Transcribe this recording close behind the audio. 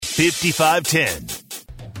5510.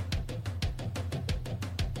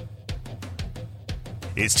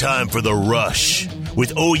 It's time for The Rush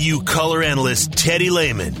with OU color analyst Teddy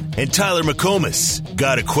Lehman and Tyler McComas.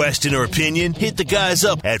 Got a question or opinion? Hit the guys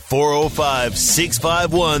up at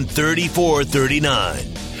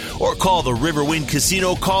 405-651-3439 or call the Riverwind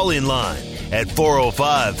Casino call-in line at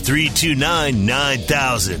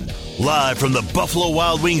 405-329-9000. Live from the Buffalo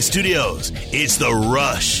Wild Wings studios, it's The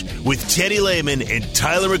Rush with Teddy Lehman and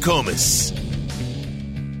Tyler McComas.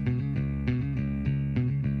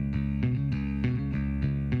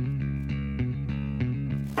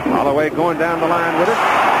 Holloway going down the line with it.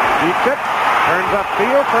 Beats it. Turns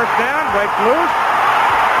upfield. First down. Breaks loose.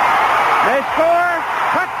 They score.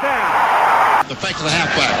 Touchdown. The fake to the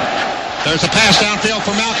halfback. There's a pass downfield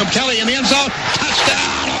for Malcolm Kelly in the end zone.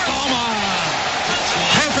 Touchdown, Oklahoma.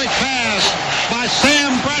 Perfect pass by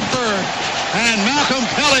Sam Bradford. And Malcolm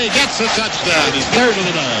Kelly gets the touchdown. He's third of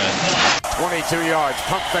the night. 22 yards.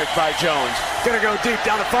 Pump fake by Jones. Gonna go deep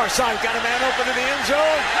down the far side. Got a man open in the end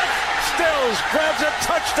zone. Stills grabs a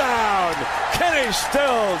touchdown. Kenny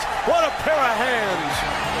Stills. What a pair of hands.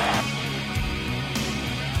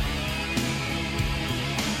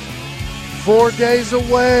 4 days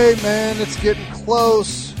away, man. It's getting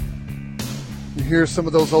close. You hear some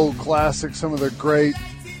of those old classics, some of the great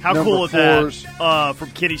How number cool is fours. that from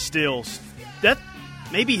Kenny Stills? That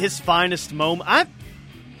may be his finest moment. I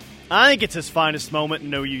think it's his finest moment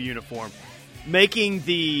in OU uniform. Making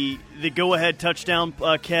the go-ahead touchdown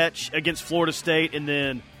catch against Florida State and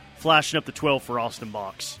then flashing up the 12 for Austin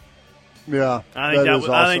Box. Yeah, I think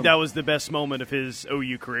awesome. I think that was the best moment of his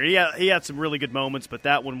OU career. He had some really good moments, but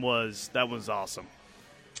that was awesome.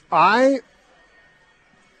 I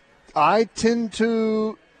tend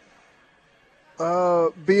to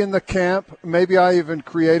be in the camp. Maybe I even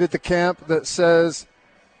created the camp that says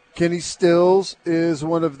Kenny Stills is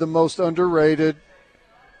one of the most underrated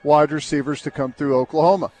wide receivers to come through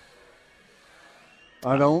Oklahoma.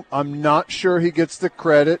 I'm not sure he gets the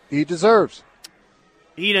credit he deserves.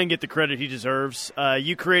 He doesn't get the credit he deserves.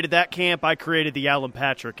 You created that camp. I created the Alan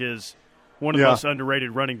Patrick as one of the most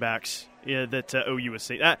underrated running backs that OU has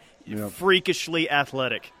seen. Freakishly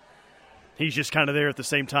athletic. He's just kind of there at the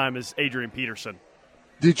same time as Adrian Peterson.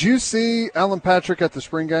 Did you see Alan Patrick at the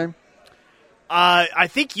spring game? I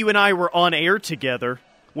think you and I were on air together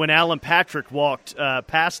when Alan Patrick walked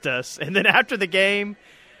past us. And then after the game,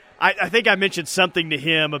 I think I mentioned something to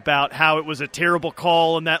him about how it was a terrible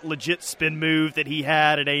call and that legit spin move that he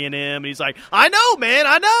had at A&M. And he's like, I know, man,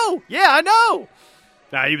 I know. Yeah, I know.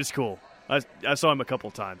 Nah, he was cool. I saw him a couple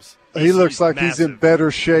times. He looks like massive. he's in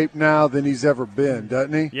better shape now than he's ever been,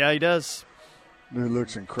 doesn't he? Yeah, he does. He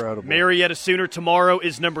looks incredible. Marietta Sooner tomorrow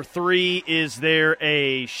is number 3. Is there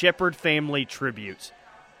a Shepherd family tribute?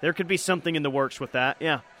 There could be something in the works with that,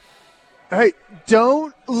 yeah. Hey,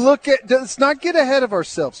 let's not get ahead of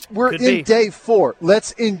ourselves. We're in day 4.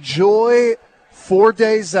 Let's enjoy 4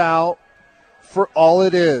 days out for all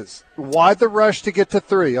it is. Why the rush to get to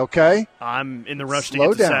 3, okay? I'm in the rush Slow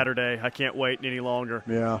to get to down. Saturday. I can't wait any longer.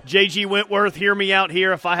 Yeah. J.G. Wentworth, hear me out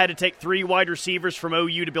here. If I had to take 3 wide receivers from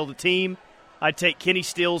OU to build a team, I'd take Kenny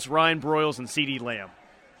Stills, Ryan Broyles, and C.D. Lamb.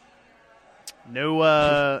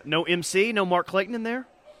 No MC, no Mark Clayton in there?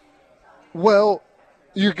 Well,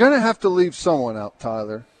 you're going to have to leave someone out,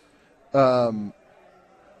 Tyler. Yeah,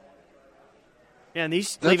 and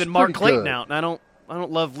he's leaving Mark Clayton out, and I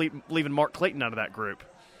don't love leaving Mark Clayton out of that group.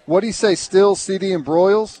 What do you say, Stills, CD, and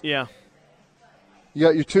Broyles? Yeah. You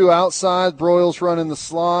got your 2 outside, Broyles running the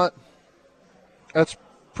slot. That's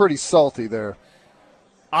pretty salty there.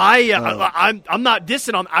 I'm not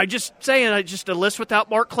dissing on. I just saying just a list without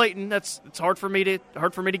Mark Clayton. It's hard for me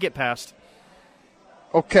to get past.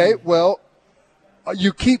 Okay, well,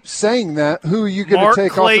 you keep saying that. Who are you going to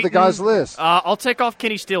take off of the guy's list? I'll take off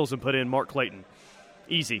Kenny Stills and put in Mark Clayton.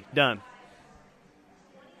 Easy, done.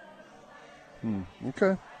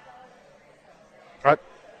 Okay.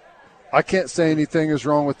 I can't say anything is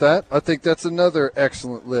wrong with that. I think that's another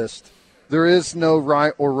excellent list. There is no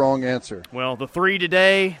right or wrong answer. Well, the 3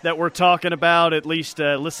 today that we're talking about, at least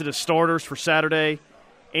listed as starters for Saturday,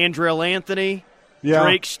 Andrell Anthony,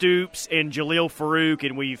 Drake Stoops, and Jaleel Farouk.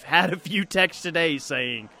 And we've had a few texts today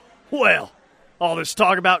saying, well, all this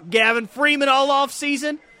talk about Gavin Freeman all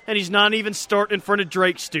offseason, and he's not even starting in front of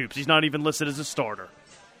Drake Stoops. He's not even listed as a starter.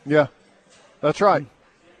 Yeah, that's right.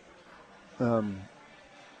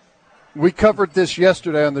 We covered this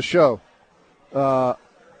yesterday on the show. I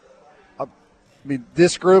mean,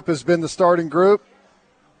 this group has been the starting group,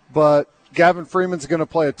 but Gavin Freeman's going to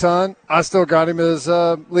play a ton. I still got him as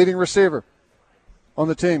leading receiver on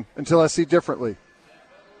the team until I see differently.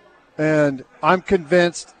 And I'm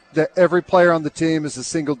convinced that every player on the team is a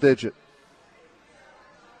single digit.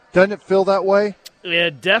 Doesn't it feel that way? Yeah,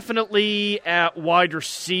 definitely at wide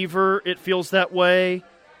receiver it feels that way.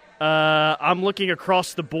 I'm looking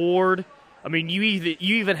across the board. I mean, you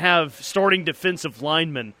even have starting defensive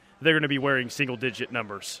linemen. They're going to be wearing single-digit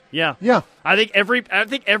numbers. Yeah. I think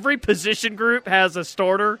every position group has a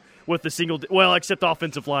starter with the single. Well, except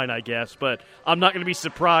offensive line, I guess. But I'm not going to be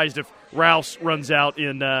surprised if Rouse runs out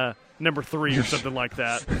in number 3 or something like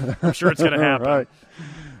that. I'm sure it's going to happen. Right.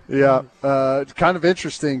 Yeah. It's kind of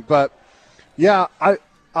interesting, but yeah,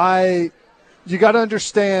 you got to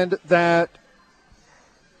understand that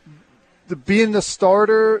being the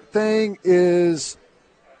starter thing it's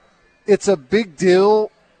a big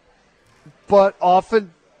deal. But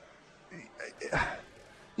often,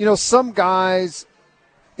 some guys,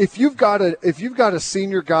 if you've got a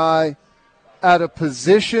senior guy at a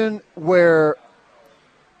position where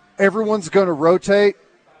everyone's going to rotate,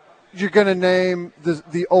 you're going to name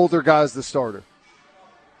the older guys the starter.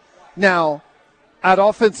 Now, at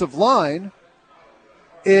offensive line,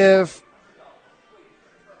 if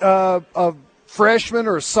a freshman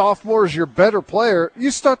or a sophomore is your better player,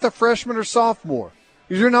 you start the freshman or sophomore.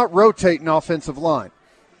 You're not rotating offensive line.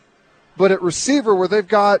 But at receiver, where they've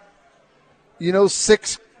got,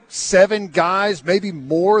 6, 7 guys, maybe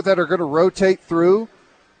more that are going to rotate through,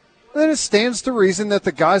 then it stands to reason that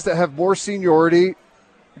the guys that have more seniority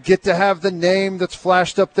get to have the name that's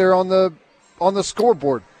flashed up there on the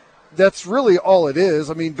scoreboard. That's really all it is.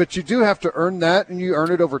 I mean, but you do have to earn that, and you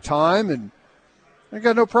earn it over time, and I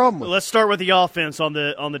got no problem with it. Let's start with the offense on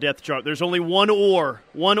the depth chart. There's only one or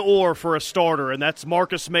for a starter, and that's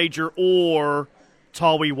Marcus Major or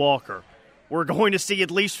Tawee Walker. We're going to see at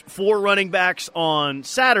least 4 running backs on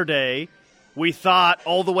Saturday. We thought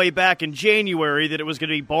all the way back in January that it was going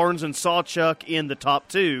to be Barnes and Sawchuk in the top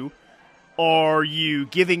 2. Are you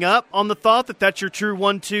giving up on the thought that that's your true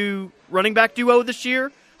 1-2 running back duo this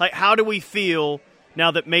year? Like, how do we feel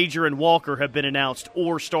now that Major and Walker have been announced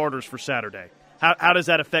or starters for Saturday? How does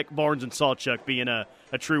that affect Barnes and Sawchuk being a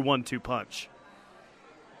true 1-2 punch?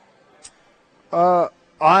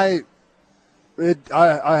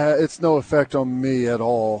 It's no effect on me at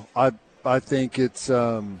all. I think it's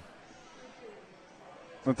fine.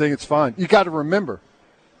 You got to remember,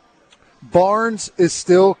 Barnes is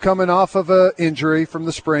still coming off of an injury from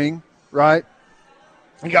the spring, right?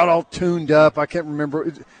 He got all tuned up. I can't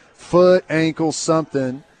remember, foot, ankle,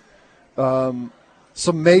 something.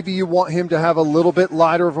 So maybe you want him to have a little bit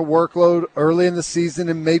lighter of a workload early in the season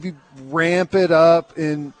and maybe ramp it up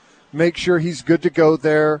and make sure he's good to go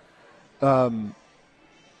there.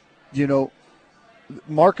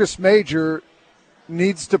 Marcus Major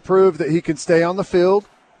needs to prove that he can stay on the field,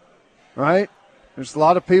 right? There's a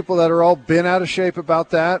lot of people that are all bent out of shape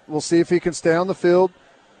about that. We'll see if he can stay on the field.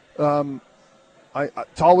 Tawee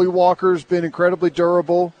Walker's been incredibly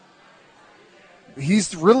durable.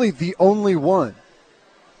 He's really the only one.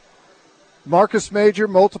 Marcus Major,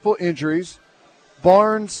 multiple injuries.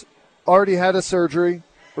 Barnes already had a surgery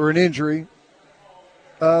or an injury.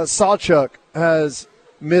 Sawchuk has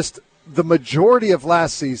missed the majority of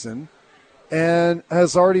last season and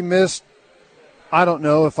has already missed, I don't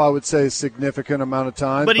know if I would say a significant amount of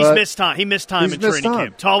time. But he's missed time. He missed time in training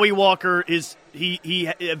camp. Tawee Walker is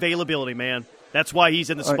he availability, man. That's why he's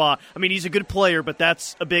in the spot. I mean, he's a good player, but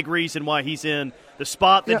that's a big reason why he's in the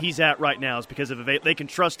spot that he's at right now is because of they can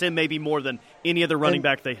trust him maybe more than any other running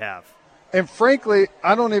back they have. And frankly,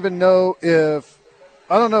 I don't know if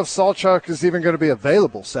Sawchuk is even going to be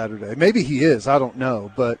available Saturday. Maybe he is. I don't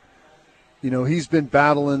know. But, he's been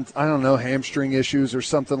battling, hamstring issues or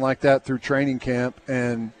something like that through training camp.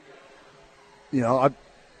 And, I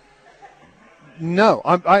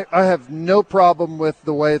have no problem with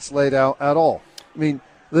the way it's laid out at all. I mean,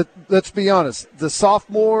 let's be honest. The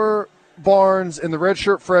sophomore Barnes and the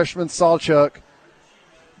redshirt freshman Sawchuk,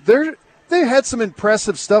 they had some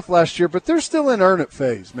impressive stuff last year, but they're still in earn it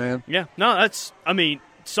phase, man. Yeah, no,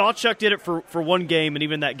 Sawchuk did it for one game, and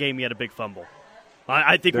even that game he had a big fumble.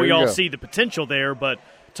 I think we all see the potential there, but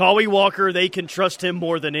Tawee Walker, they can trust him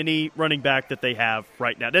more than any running back that they have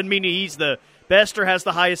right now. Doesn't mean he's the best or has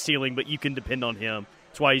the highest ceiling, but you can depend on him.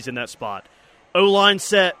 That's why he's in that spot. O-line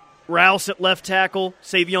set, Rouse at left tackle,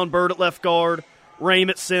 Savion Byrd at left guard, Rame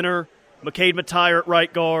at center, McCade Mattire at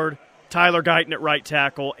right guard, Tyler Guyton at right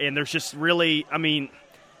tackle, and there's just really,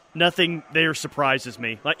 nothing there surprises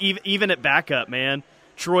me. Like even at backup, man.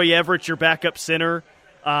 Troy Everett, your backup center.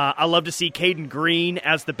 I love to see Caden Green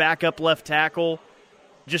as the backup left tackle.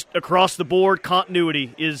 Just across the board,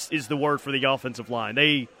 continuity is the word for the offensive line.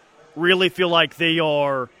 They really feel like they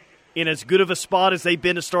are in as good of a spot as they've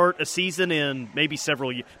been to start a season in maybe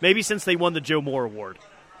several years, maybe since they won the Joe Moore Award.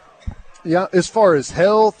 Yeah, as far as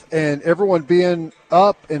health and everyone being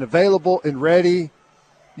up and available and ready,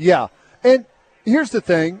 yeah. And here's the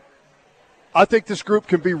thing. I think this group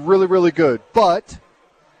can be really, really good, but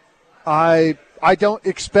I don't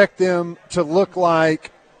expect them to look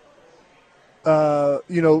like,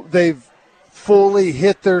 they've fully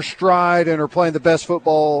hit their stride and are playing the best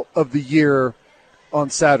football of the year on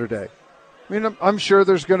Saturday. I mean, I'm sure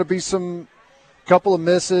there's going to be some couple of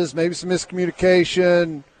misses, maybe some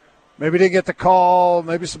miscommunication, maybe didn't get the call,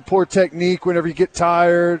 maybe some poor technique whenever you get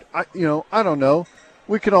tired. I don't know.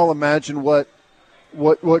 We can all imagine what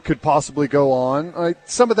could possibly go on.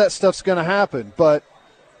 Some of that stuff's going to happen, but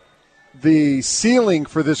the ceiling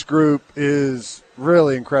for this group is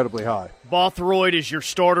really incredibly high. Bothroyd is your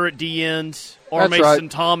starter at D end. R. That's Mason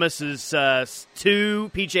right. Thomas is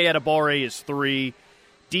 2. P.J. Adebawore is 3.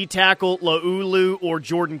 D tackle Laulu or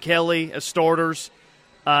Jordan Kelly as starters.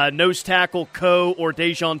 Nose tackle Coe or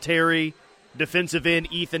Dejon Terry. Defensive end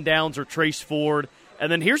Ethan Downs or Trace Ford. And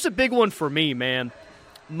then here's a big one for me, man.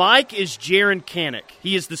 Mike is Jaron Kanak.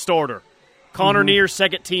 He is the starter. Connor Neer,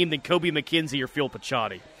 second team, then Kobe McKenzie or Phil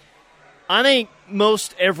Picciotti. I think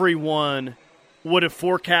most everyone would have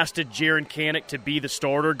forecasted Jaron Kanak to be the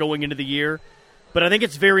starter going into the year, but I think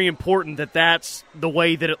it's very important that that's the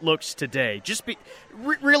way that it looks today. Just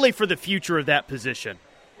really for the future of that position.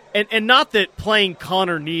 And not that playing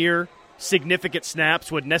Connor Neer significant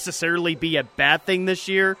snaps would necessarily be a bad thing this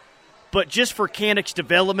year, but just for Kanak's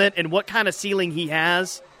development and what kind of ceiling he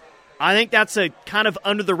has, I think that's a kind of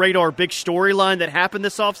under-the-radar big storyline that happened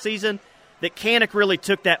this offseason, that Kanak really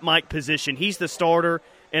took that Mike position. He's the starter,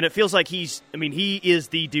 and it feels like he is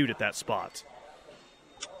the dude at that spot.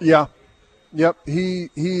 Yeah. Yep. He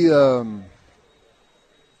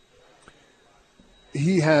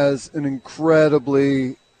has an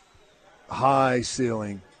incredibly high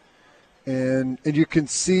ceiling, and you can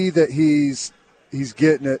see that he's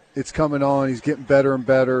getting it. It's coming on. He's getting better and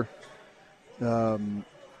better.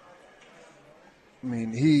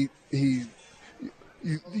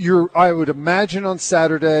 I would imagine on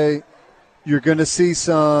Saturday you're going to see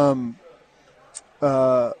some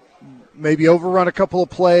maybe overrun a couple of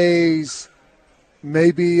plays,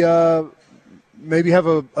 maybe have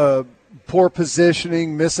a poor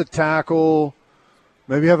positioning, miss a tackle,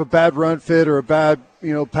 maybe have a bad run fit or a bad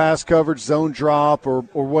pass coverage, zone drop or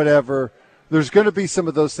whatever. There's going to be some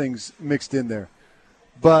of those things mixed in there.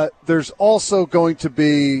 But there's also going to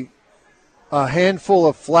be a handful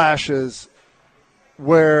of flashes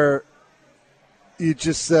where you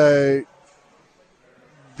just say,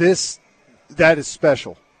 that is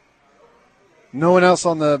special. No one else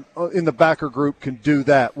in the backer group can do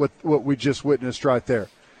that with what we just witnessed right there.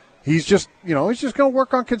 He's just going to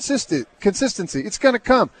work on consistency. It's going to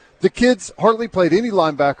come. The kid's hardly played any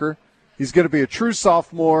linebacker. He's going to be a true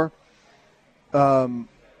sophomore.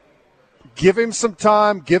 Give him some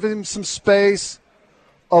time, give him some space,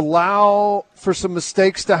 allow for some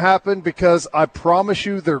mistakes to happen, because I promise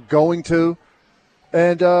you they're going to.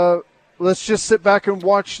 And let's just sit back and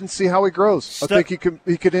watch and see how he grows. I think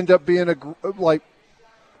he could end up being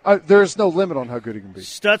there's no limit on how good he can be.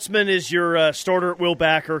 Stutzman is your starter at Will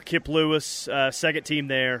Backer. Kip Lewis, second team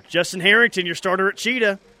there. Justin Harrington, your starter at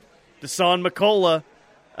Cheetah. Desan McCullough,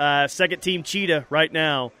 second team Cheetah right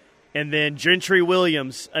now. And then Gentry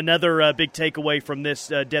Williams, another big takeaway from this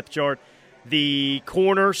depth chart, the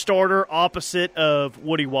corner starter opposite of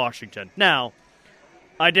Woody Washington. Now,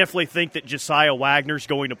 I definitely think that Josiah Wagner's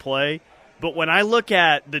going to play, but when I look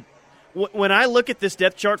at this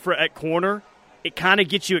depth chart at corner, it kind of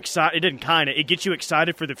gets you excited. It gets you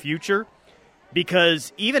excited for the future,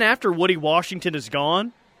 because even after Woody Washington is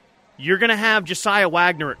gone, you're going to have Josiah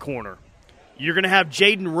Wagner at corner. You're going to have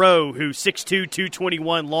Jaden Rowe, who's 6'2",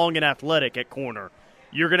 221, long and athletic at corner.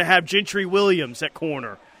 You're going to have Gentry Williams at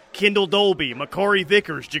corner. Kendall Dolby, Makari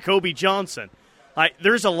Vickers, Jacoby Johnson.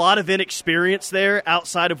 There's a lot of inexperience there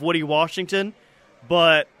outside of Woody Washington,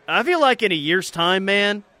 but I feel like in a year's time,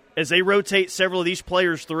 man, as they rotate several of these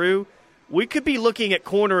players through, we could be looking at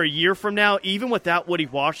corner a year from now, even without Woody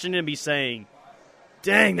Washington, and be saying,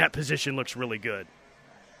 dang, that position looks really good.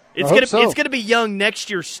 It's going to be young next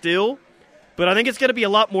year still, but I think it's going to be a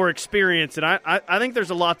lot more experience, and I think there's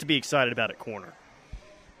a lot to be excited about at corner.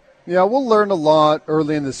 Yeah, we'll learn a lot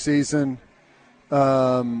early in the season.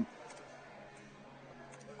 I'm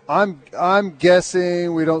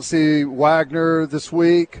guessing we don't see Wagner this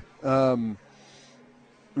week. We'll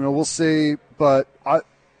see, but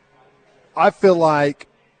I feel like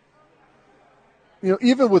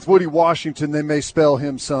even with Woody Washington, they may spell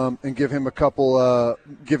him some and give him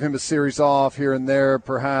give him a series off here and there,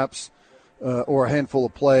 perhaps, or a handful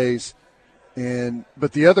of plays.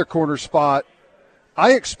 But the other corner spot,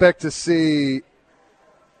 I expect to see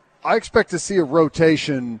a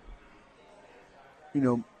rotation.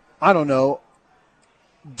 I don't know,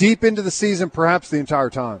 deep into the season, perhaps the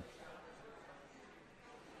entire time.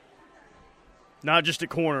 Not just at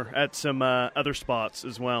corner, at some other spots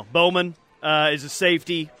as well. Bowman is a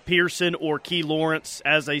safety, Pearson or Key Lawrence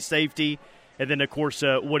as a safety, and then, of course,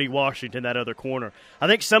 Woody Washington, that other corner. I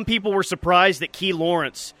think some people were surprised that Key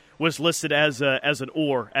Lawrence was listed as an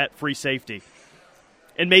or at free safety.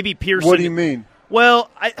 And maybe Pearson. What do you mean?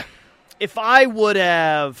 Well, if I would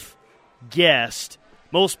have guessed,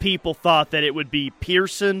 most people thought that it would be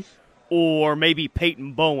Pearson or maybe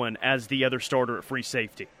Peyton Bowen as the other starter at free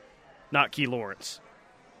safety, not Key Lawrence.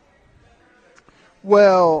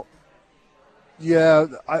 Well, yeah,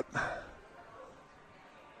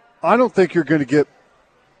 I don't think you're going to get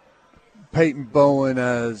Peyton Bowen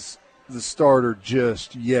as the starter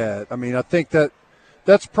just yet. I mean, I think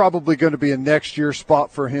that's probably going to be a next year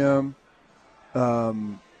spot for him.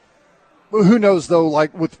 Who knows, though,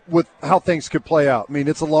 like with how things could play out. I mean,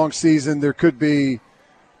 it's a long season. There could be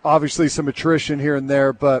obviously some attrition here and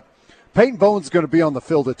there, but Peyton Bowen's going to be on the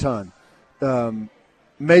field a ton.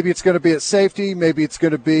 Maybe it's going to be at safety. Maybe it's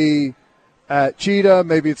going to be at Cheetah.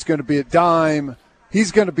 Maybe it's going to be at dime.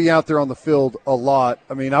 He's going to be out there on the field a lot.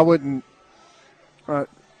 I mean, I wouldn't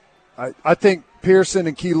I think Pearson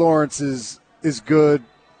and Key Lawrence is good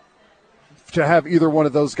to have either one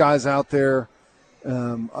of those guys out there.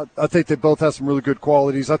 I think they both have some really good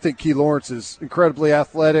qualities. I think Key Lawrence is incredibly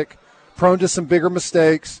athletic, prone to some bigger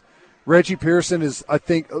mistakes. Reggie Pearson is, I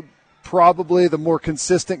think, probably the more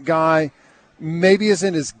consistent guy. Maybe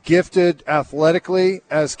isn't as gifted athletically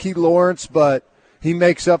as Key Lawrence, but he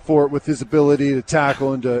makes up for it with his ability to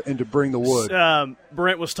tackle and to bring the wood.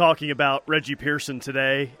 Brent was talking about Reggie Pearson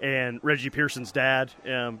today and Reggie Pearson's dad.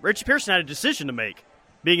 Reggie Pearson had a decision to make,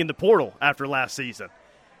 being in the portal after last season.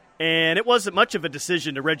 And it wasn't much of a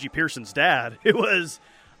decision to Reggie Pearson's dad. It was,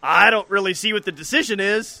 I don't really see what the decision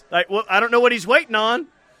is. Like, well, I don't know what he's waiting on.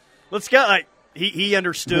 Let's go. Like, he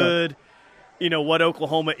understood, what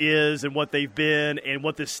Oklahoma is and what they've been and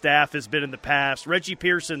what this staff has been in the past. Reggie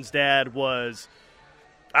Pearson's dad was,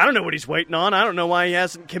 I don't know what he's waiting on. I don't know why he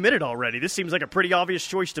hasn't committed already. This seems like a pretty obvious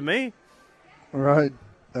choice to me. All right.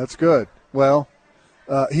 That's good. Well,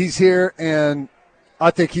 he's here, and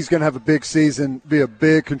I think he's going to have a big season, be a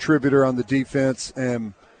big contributor on the defense,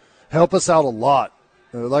 and help us out a lot.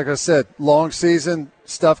 Like I said, long season,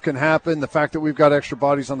 stuff can happen. The fact that we've got extra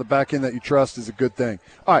bodies on the back end that you trust is a good thing.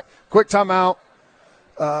 All right, quick timeout.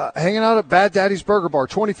 Hanging out at Bad Daddy's Burger Bar,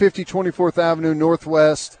 2050 24th Avenue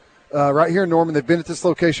Northwest, right here in Norman. They've been at this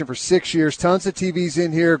location for 6 years. Tons of TVs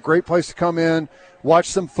in here. Great place to come in, watch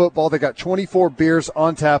some football. They got 24 beers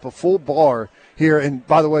on tap, a full bar here. And,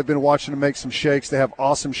 by the way, I've been watching them make some shakes. They have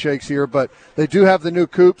awesome shakes here. But they do have the new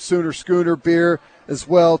Coop Sooner Schooner beer as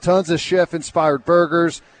well. Tons of chef-inspired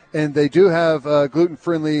burgers. And they do have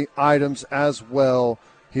gluten-friendly items as well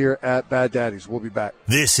here at Bad Daddy's. We'll be back.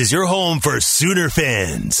 This is your home for Sooner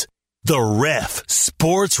fans. The Ref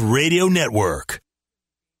Sports Radio Network.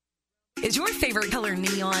 Is your favorite color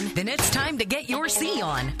neon? Then it's time to get your C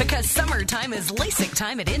on, because summertime is LASIK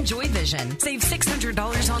time at Enjoy Vision. Save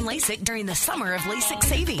 $600 on LASIK during the Summer of LASIK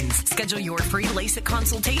savings. Schedule your free LASIK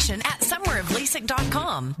consultation at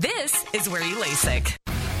summeroflasik.com. This is where you LASIK.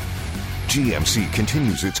 GMC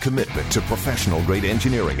continues its commitment to professional-grade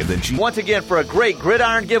engineering in the Once again for a great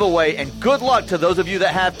Gridiron giveaway, and good luck to those of you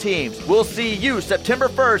that have teams. We'll see you September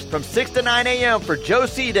 1st from 6 to 9 a.m. for Joe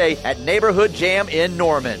C. Day at Neighborhood Jam in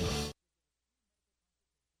Norman.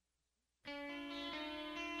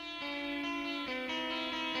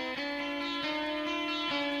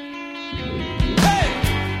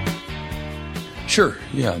 Sure,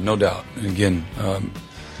 yeah, no doubt. And again,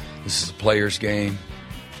 this is a player's game.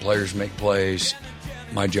 Players make plays.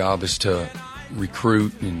 My job is to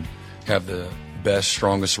recruit and have the best,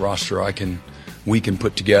 strongest roster we can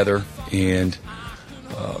put together. And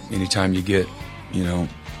anytime you get, an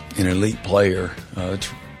elite player,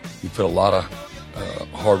 you put a lot of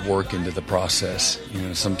hard work into the process.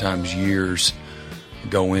 Sometimes years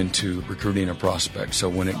go into recruiting a prospect. So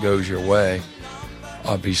when it goes your way,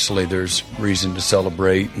 obviously there's reason to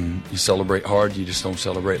celebrate, and you celebrate hard, you just don't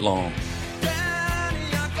celebrate long.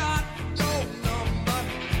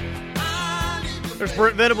 There's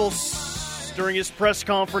Brent Venables during his press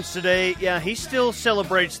conference today. Yeah, he still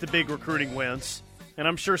celebrates the big recruiting wins. And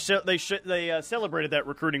I'm sure they celebrated that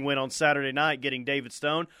recruiting win on Saturday night, getting David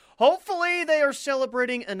Stone. Hopefully they are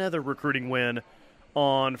celebrating another recruiting win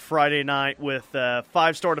on Friday night with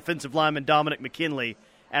five-star defensive lineman Dominic McKinley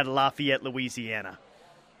at Lafayette, Louisiana.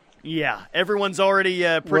 Yeah, everyone's already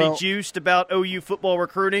pretty juiced about OU football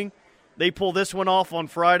recruiting. They pull this one off on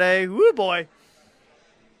Friday. Woo, boy.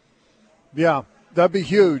 Yeah, that'd be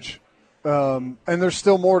huge. And there's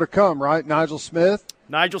still more to come, right? Nigel Smith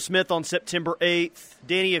on September 8th.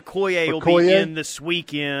 Danny Okoye will be in this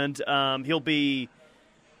weekend.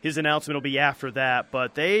 His announcement will be after that,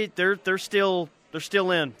 but they're still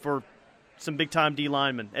in for some big-time D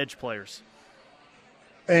linemen, edge players.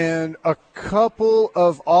 And a couple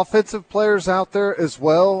of offensive players out there as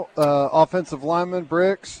well, offensive lineman,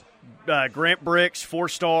 Bricks. Grant Bricks,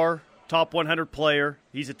 4-star, top 100 player.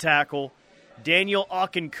 He's a tackle. Daniel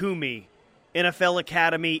Akinkumi, NFL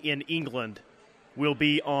Academy in England, will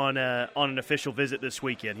be on an official visit this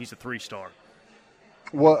weekend. He's a 3-star.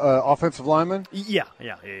 What, offensive lineman? Yeah.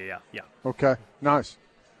 Okay, nice.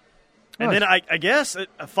 And then I guess a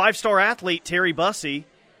 5-star athlete, Terry Bussey.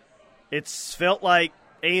 It's felt like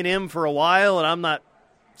A&M for a while, and I'm not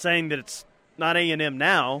saying that it's not A&M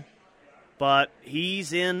now, but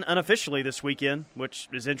he's in unofficially this weekend, which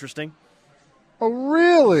is interesting. Oh,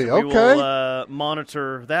 really? So okay. We'll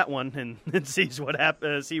monitor that one and see what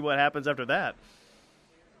happens after that.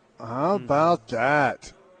 How about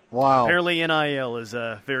that? Wow. Apparently NIL is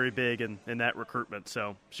very big in that recruitment,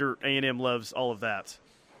 so sure A&M loves all of that.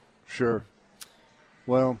 Sure.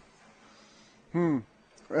 Well,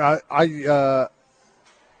 I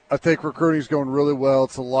think recruiting's going really well.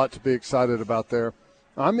 It's a lot to be excited about there.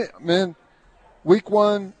 Week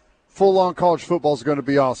 1, full-on college football is going to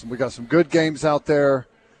be awesome. We got some good games out there.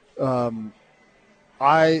 One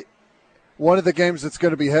of the games that's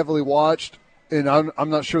going to be heavily watched, and I'm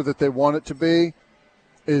not sure that they want it to be,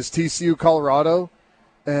 is TCU Colorado.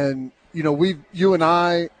 And, you and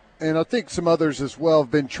I, and I think some others as well,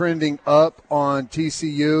 have been trending up on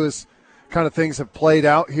TCU as kind of things have played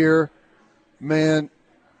out here. Man,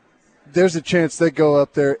 there's a chance they go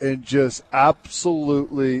up there and just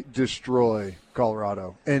absolutely destroy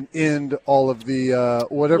Colorado and end all of the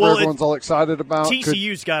whatever everyone's all excited about.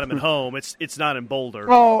 TCU's got them at home. It's not in Boulder.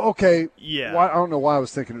 Oh, okay. Yeah. I don't know why I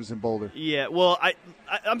was thinking it was in Boulder. Yeah, well,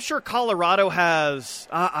 I'm sure Colorado has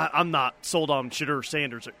I'm not sold on Shedeur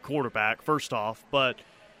Sanders at quarterback, first off, but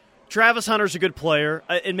Travis Hunter's a good player,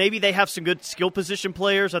 and maybe they have some good skill position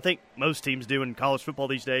players. I think most teams do in college football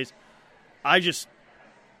these days.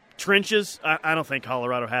 Trenches, I don't think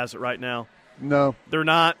Colorado has it right now. No. They're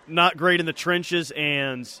not great in the trenches,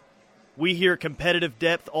 and we hear competitive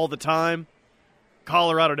depth all the time.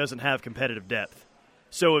 Colorado doesn't have competitive depth.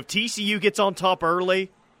 So if TCU gets on top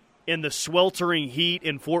early in the sweltering heat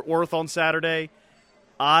in Fort Worth on Saturday,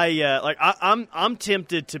 I'm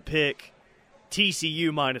tempted to pick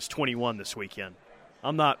TCU minus 21 this weekend.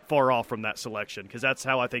 I'm not far off from that selection because that's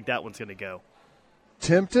how I think that one's going to go.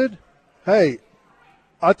 Tempted? Hey,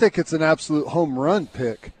 I think it's an absolute home run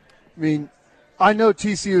pick. I mean, I know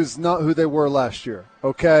TCU is not who they were last year,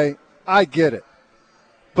 okay? I get it.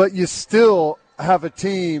 But you still have a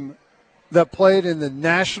team that played in the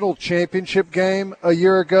national championship game a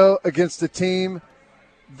year ago against a team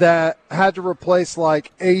that had to replace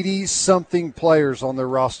like 80-something players on their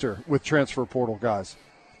roster with transfer portal guys.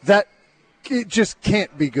 That it just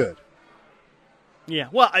can't be good. Yeah,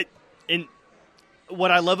 well,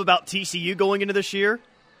 what I love about TCU going into this year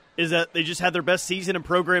is that they just had their best season in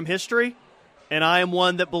program history, and I am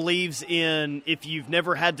one that believes in if you've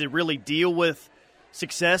never had to really deal with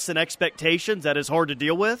success and expectations, that is hard to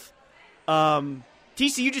deal with.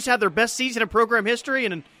 TCU just had their best season in program history,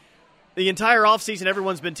 and the entire offseason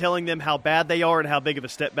everyone's been telling them how bad they are and how big of a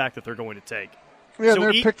step back that they're going to take. Yeah, so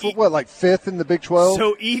they're picked for, like 5th in the Big 12?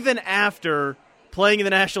 So even after playing in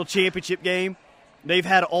the national championship game, they've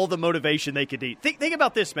had all the motivation they could need. Think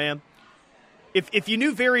about this, man. If you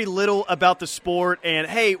knew very little about the sport and,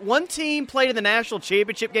 hey, one team played in the national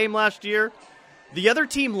championship game last year, the other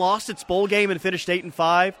team lost its bowl game and finished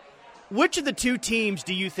 8-5, which of the two teams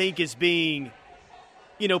do you think is being,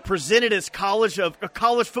 presented as a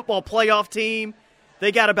college football playoff team?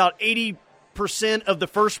 They got about 80% of the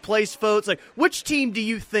first place votes. Like, which team do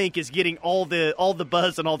you think is getting all the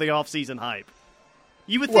buzz and all the offseason hype?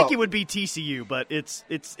 You would think it would be TCU, but it's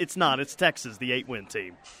not. It's Texas, the 8-win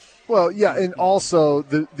team. Well, yeah, and also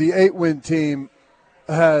the 8-win team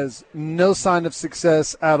has no sign of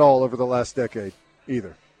success at all over the last decade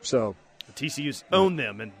either. So TCU's owned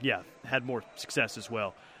them and, had more success as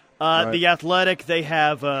well. Right. The Athletic, they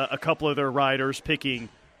have a couple of their writers picking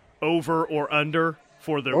over or under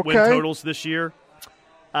for the win totals this year.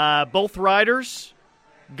 Both riders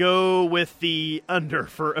go with the under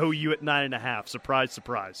for OU at 9.5. Surprise,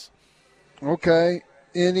 surprise. Okay.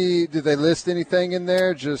 Did they list anything in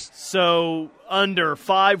there? So under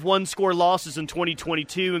 5 one-score losses in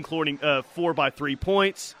 2022, including 4 by 3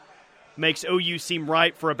 points, makes OU seem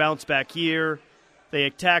ripe for a bounce-back year. They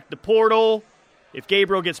attack the portal. If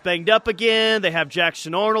Gabriel gets banged up again, they have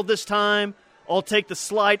Jackson Arnold this time. I'll take the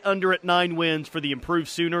slight under at 9 wins for the improved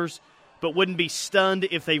Sooners, but wouldn't be stunned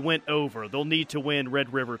if they went over. They'll need to win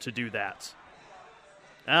Red River to do that.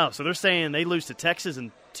 Oh, so they're saying they lose to Texas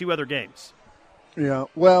in 2 other games. Yeah,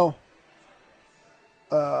 well,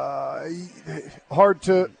 it's hard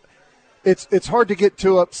to get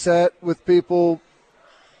too upset with people.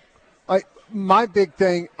 My big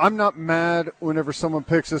thing, I'm not mad whenever someone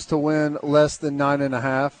picks us to win less than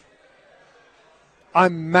 9.5.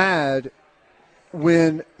 I'm mad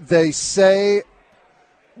when they say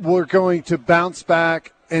we're going to bounce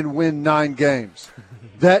back and win 9 games.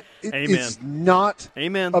 That is not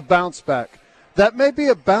a bounce back. That may be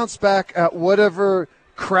a bounce back at whatever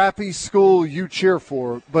crappy school you cheer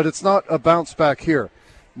for, but it's not a bounce back here.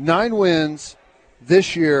 9 wins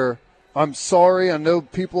this year. I'm sorry. I know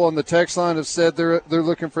people on the text line have said they're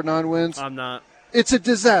looking for 9 wins. I'm not. It's a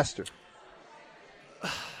disaster.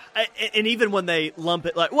 And even when they lump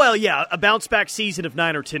it a bounce back season of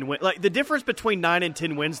 9 or 10 wins. Like the difference between 9 and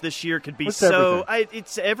 10 wins this year could be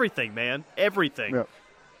it's everything, man. Everything. Yep.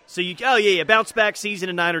 So bounce back season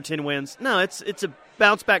of 9 or 10 wins. No, it's a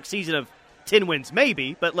bounce back season of 10 wins,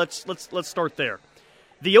 maybe. But let's start there.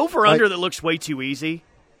 The over under that looks way too easy,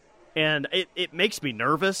 and it makes me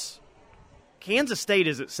nervous. Kansas State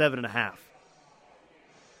is at 7.5,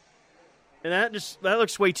 and that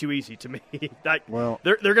looks way too easy to me. They're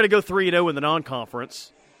going to go 3-0 in the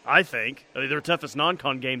non-conference. I think their toughest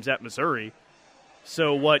non-con games at Missouri.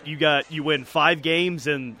 So what you win 5 games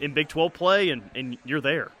in Big 12 play, and you're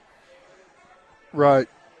there. Right.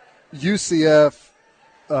 UCF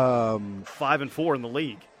 5-4 in the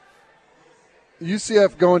league.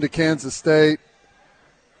 UCF going to Kansas State.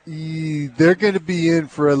 They're going to be in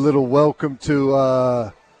for a little welcome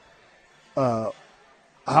to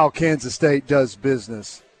how Kansas State does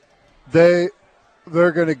business. They're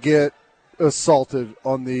going to get assaulted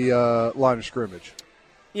on the line of scrimmage.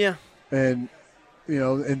 Yeah. And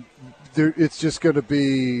it's just going to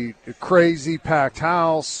be a crazy packed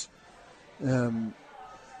house.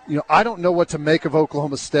 I don't know what to make of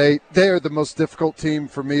Oklahoma State. They are the most difficult team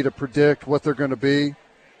for me to predict what they're going to be.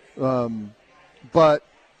 But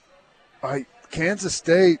Kansas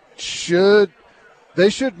State should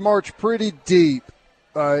march pretty deep.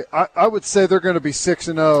 I would say they're going to be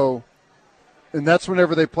 6-0, and that's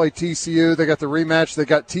whenever they play TCU. They got the rematch. They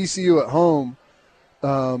got TCU at home.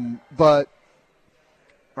 But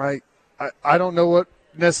I don't know what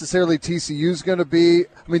necessarily TCU is going to be.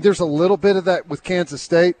 I mean, there's a little bit of that with Kansas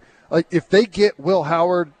State. Like, if they get Will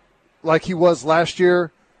Howard like he was last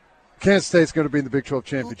year, Kansas State's going to be in the Big 12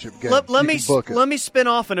 championship game. Let me spin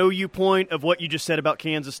off an OU point of what you just said about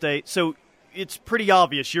Kansas State. So it's pretty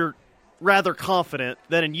obvious you're rather confident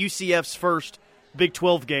that in UCF's first Big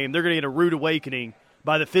 12 game, they're going to get a rude awakening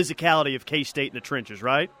by the physicality of K-State in the trenches,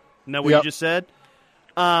 right? Isn't that what you just said?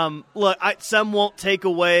 Look, some won't take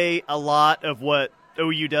away a lot of what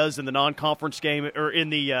OU does in the non-conference game or in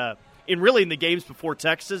the games before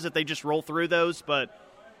Texas if they just roll through those. But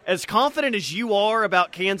as confident as you are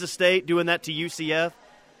about Kansas State doing that to UCF,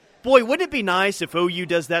 boy, wouldn't it be nice if OU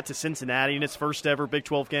does that to Cincinnati in its first ever Big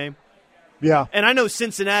 12 game? Yeah. And I know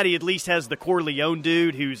Cincinnati at least has the Corleone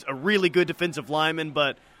dude who's a really good defensive lineman,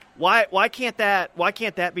 but why can't that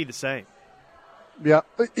be the same? Yeah,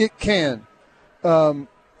 it can. But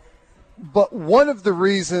one of the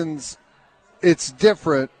reasons it's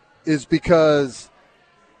different is because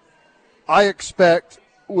I expect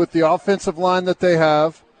with the offensive line that they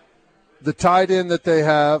have, the tight end that they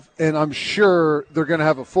have, and I'm sure they're going to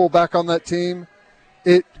have a fullback on that team,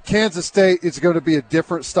 Kansas State is going to be a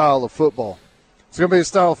different style of football. It's going to be a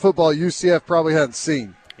style of football UCF probably hadn't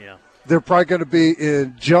seen. Yeah. They're probably going to be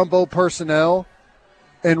in jumbo personnel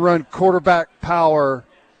and run quarterback power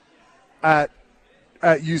at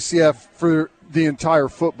UCF for the entire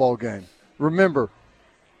football game. Remember,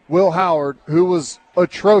 Will Howard, who was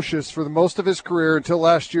atrocious for the most of his career until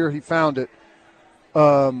last year he found it,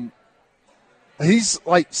 he's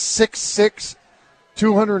like 6'6",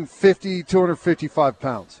 250, 255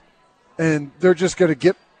 pounds. And they're just going to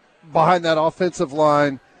get behind that offensive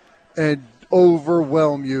line and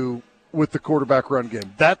overwhelm you with the quarterback run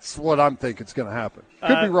game. That's what I'm thinking is going to happen.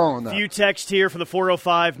 Could be wrong on that. Few text here from the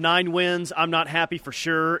 405, 9 wins. I'm not happy for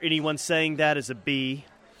sure. Anyone saying that is a B.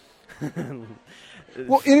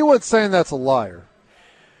 Well, anyone saying that's a liar.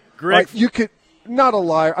 Greg, you could not a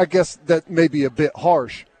liar. I guess that may be a bit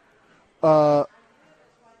harsh.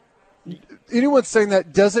 Anyone saying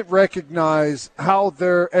that doesn't recognize how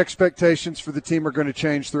their expectations for the team are going to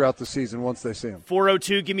change throughout the season once they see him.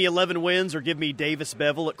 402, give me 11 wins or give me Davis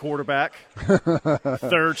Bevel at quarterback.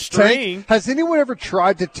 Third string. Tank. Has anyone ever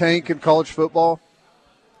tried to tank in college football?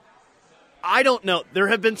 I don't know. There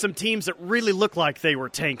have been some teams that really look like they were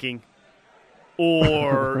tanking.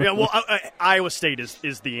 Or, Iowa State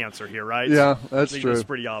is the answer here, right? Yeah, that's true. It's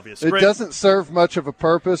pretty obvious. It doesn't serve much of a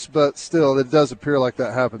purpose, but still, it does appear like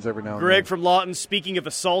that happens every now and then. Greg from Lawton, speaking of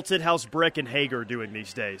assaulted, how's Brecken Hager doing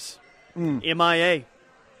these days? MIA. I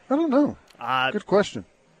don't know. Good question.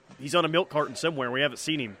 He's on a milk carton somewhere. We haven't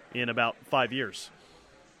seen him in about 5 years.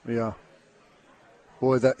 Yeah.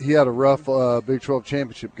 Boy, he had a rough Big 12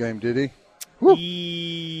 championship game, did he? Woo.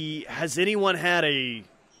 Has anyone had a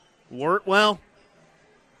work? Well,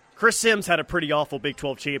 Chris Sims had a pretty awful Big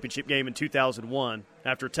 12 championship game in 2001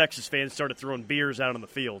 after Texas fans started throwing beers out on the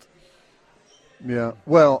field. Yeah.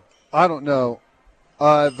 Well, I don't know.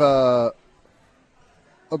 I've been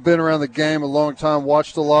around the game a long time,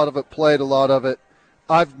 watched a lot of it, played a lot of it.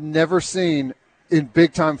 I've never seen in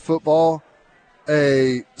big-time football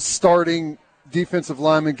a starting defensive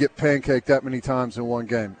lineman get pancaked that many times in one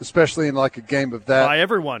game, especially in like a game of that by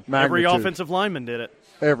everyone. magnitude. Every offensive lineman did it.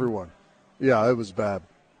 Everyone. Yeah, it was bad.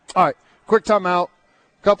 All right, quick timeout.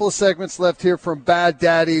 Couple of segments left here from Bad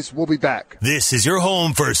Daddies. We'll be back. This is your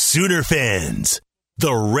home for Sooner fans.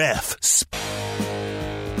 The Ref.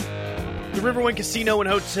 The Riverwind Casino and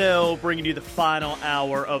Hotel bringing you the final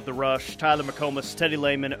hour of The Rush. Tyler McComas, Teddy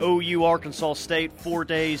Lehman, OU Arkansas State, 4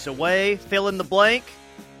 days away. Fill in the blank.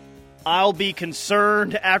 I'll be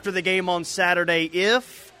concerned after the game on Saturday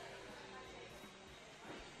if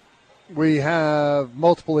we have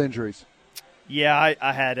multiple injuries. Yeah,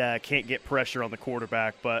 I had can't get pressure on the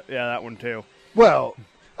quarterback, but yeah, that one too. Well,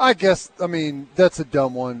 I guess, that's a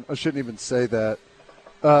dumb one. I shouldn't even say that.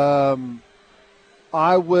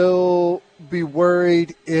 I will be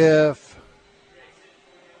worried if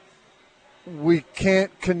we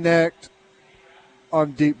can't connect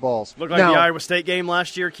on deep balls. Look like the Iowa State game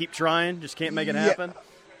last year. Keep trying. Just can't make it happen.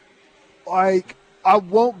 I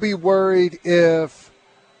won't be worried if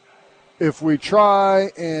we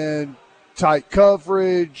try and tight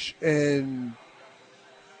coverage and,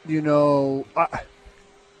 I'll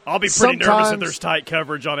be pretty nervous if there's tight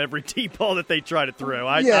coverage on every deep ball that they try to throw.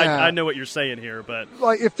 I know what you're saying here, but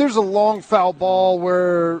like if there's a long foul ball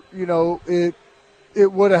where it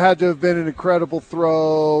would have had to have been an incredible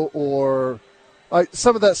throw, or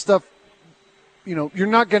some of that stuff. You're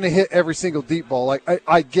not going to hit every single deep ball. Like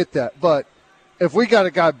I get that, but if we got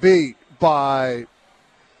a guy beat by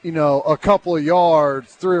a couple of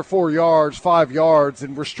yards, 3 or 4 yards, 5 yards,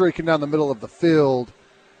 and we're streaking down the middle of the field,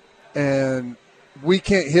 and we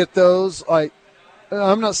can't hit those. I'm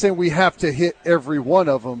not saying we have to hit every one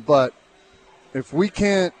of them, but if we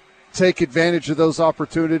can't take advantage of those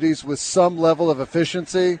opportunities with some level of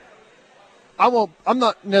efficiency, I'm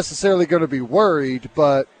not necessarily going to be worried,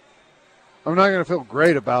 but I'm not going to feel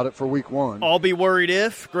great about it for week one. I'll be worried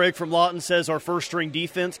if Greg from Lawton says our first-string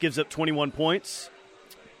defense gives up 21 points.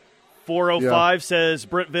 405 says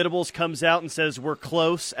Brent Venables comes out and says we're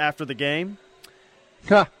close after the game.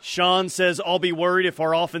 Sean says, I'll be worried if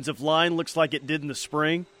our offensive line looks like it did in the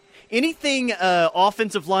spring. Anything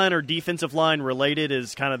offensive line or defensive line related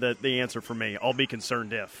is kind of the answer for me. I'll be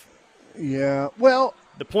concerned if. Yeah, well.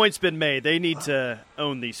 The point's been made. They need to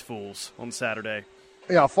own these fools on Saturday.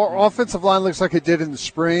 Yeah, if our offensive line looks like it did in the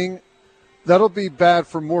spring, that'll be bad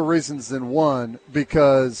for more reasons than one,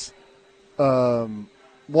 because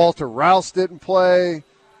Walter Rouse didn't play.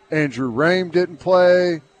 Andrew Rame didn't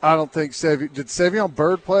play. I don't think did Savion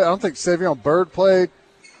Byrd play? I don't think Savion Byrd played.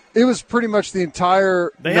 It was pretty much the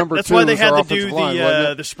entire number that's two. That's why they had to do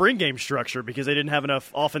the spring game structure, because they didn't have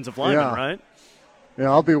enough offensive linemen, right?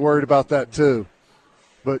 Yeah, I'll be worried about that too.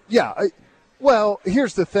 But,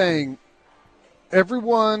 here's the thing.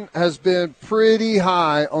 Everyone has been pretty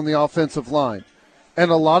high on the offensive line.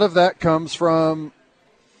 And a lot of that comes from,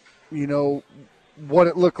 what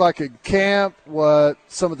it looked like in camp, what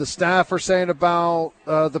some of the staff are saying about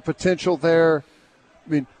the potential there.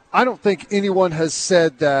 I don't think anyone has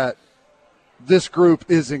said that this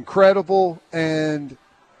group is incredible and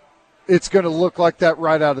it's going to look like that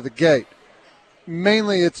right out of the gate.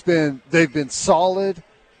 Mainly they've been solid.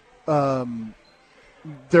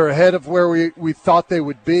 They're ahead of where we thought they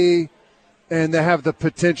would be, and they have the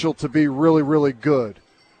potential to be really, really good.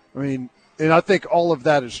 And I think all of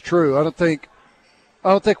that is true. I don't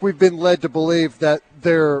think we've been led to believe that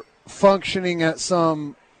they're functioning at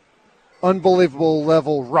some unbelievable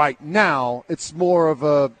level right now. It's more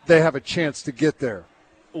of they have a chance to get there.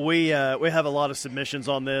 We have a lot of submissions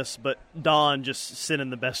on this, but Don just sent in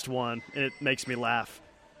the best one, and it makes me laugh.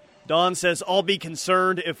 Don says, I'll be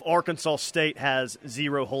concerned if Arkansas State has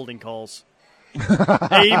 0 holding calls.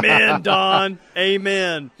 Amen, Don.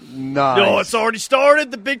 Amen. Nice. No, it's already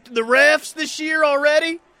started. The refs this year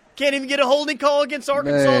already? Can't even get a holding call against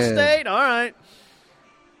Arkansas State? All right.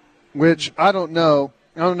 Which, I don't know.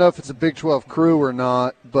 I don't know if it's a Big 12 crew or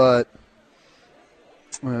not, but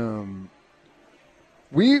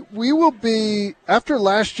we will be, after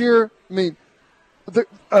last year, I mean,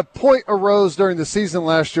 a point arose during the season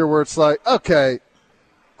last year where it's like, okay,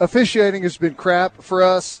 officiating has been crap for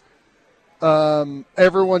us.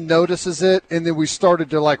 Everyone notices it, and then we started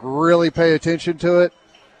to, like, really pay attention to it.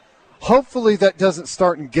 Hopefully that doesn't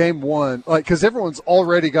start in game one, like, because everyone's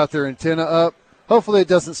already got their antenna up. Hopefully it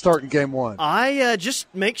doesn't start in game one. I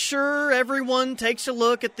just make sure everyone takes a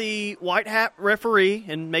look at the white hat referee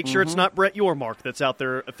and make sure it's not Brett Yormark that's out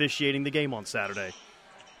there officiating the game on Saturday.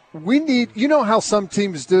 We need, you know how some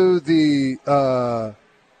teams do the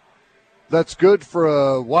that's good for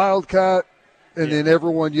a Wildcat, and then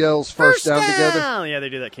everyone yells first down together? Yeah, they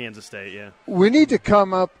do that Kansas State, yeah. We need to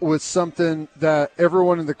come up with something that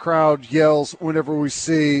everyone in the crowd yells whenever we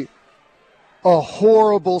see a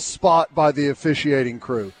horrible spot by the officiating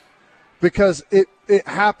crew, because it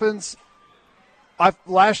happens.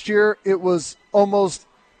 Last year it was almost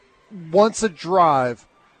once a drive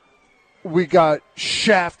we got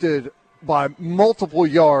shafted by multiple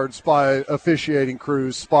yards by officiating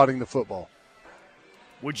crews spotting the football.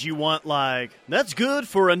 Would you want, like, that's good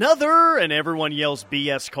for another, and everyone yells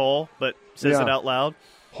BS call but says it out loud?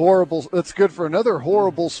 Horrible. That's good for another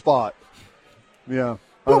horrible spot. Yeah.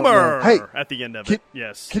 Boomer! Hey, at the end of it,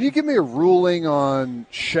 yes. Can you give me a ruling on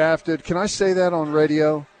shafted? Can I say that on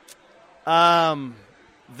radio?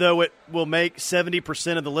 Though it will make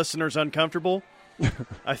 70% of the listeners uncomfortable,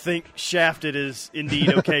 I think shafted is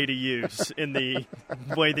indeed okay to use in the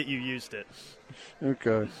way that you used it.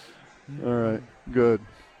 Okay. All right.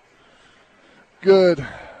 Good.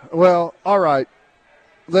 Well, all right.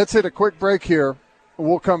 Let's hit a quick break here.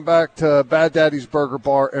 We'll come back to Bad Daddy's Burger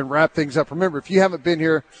Bar and wrap things up. Remember, if you haven't been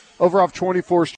here, over off 24th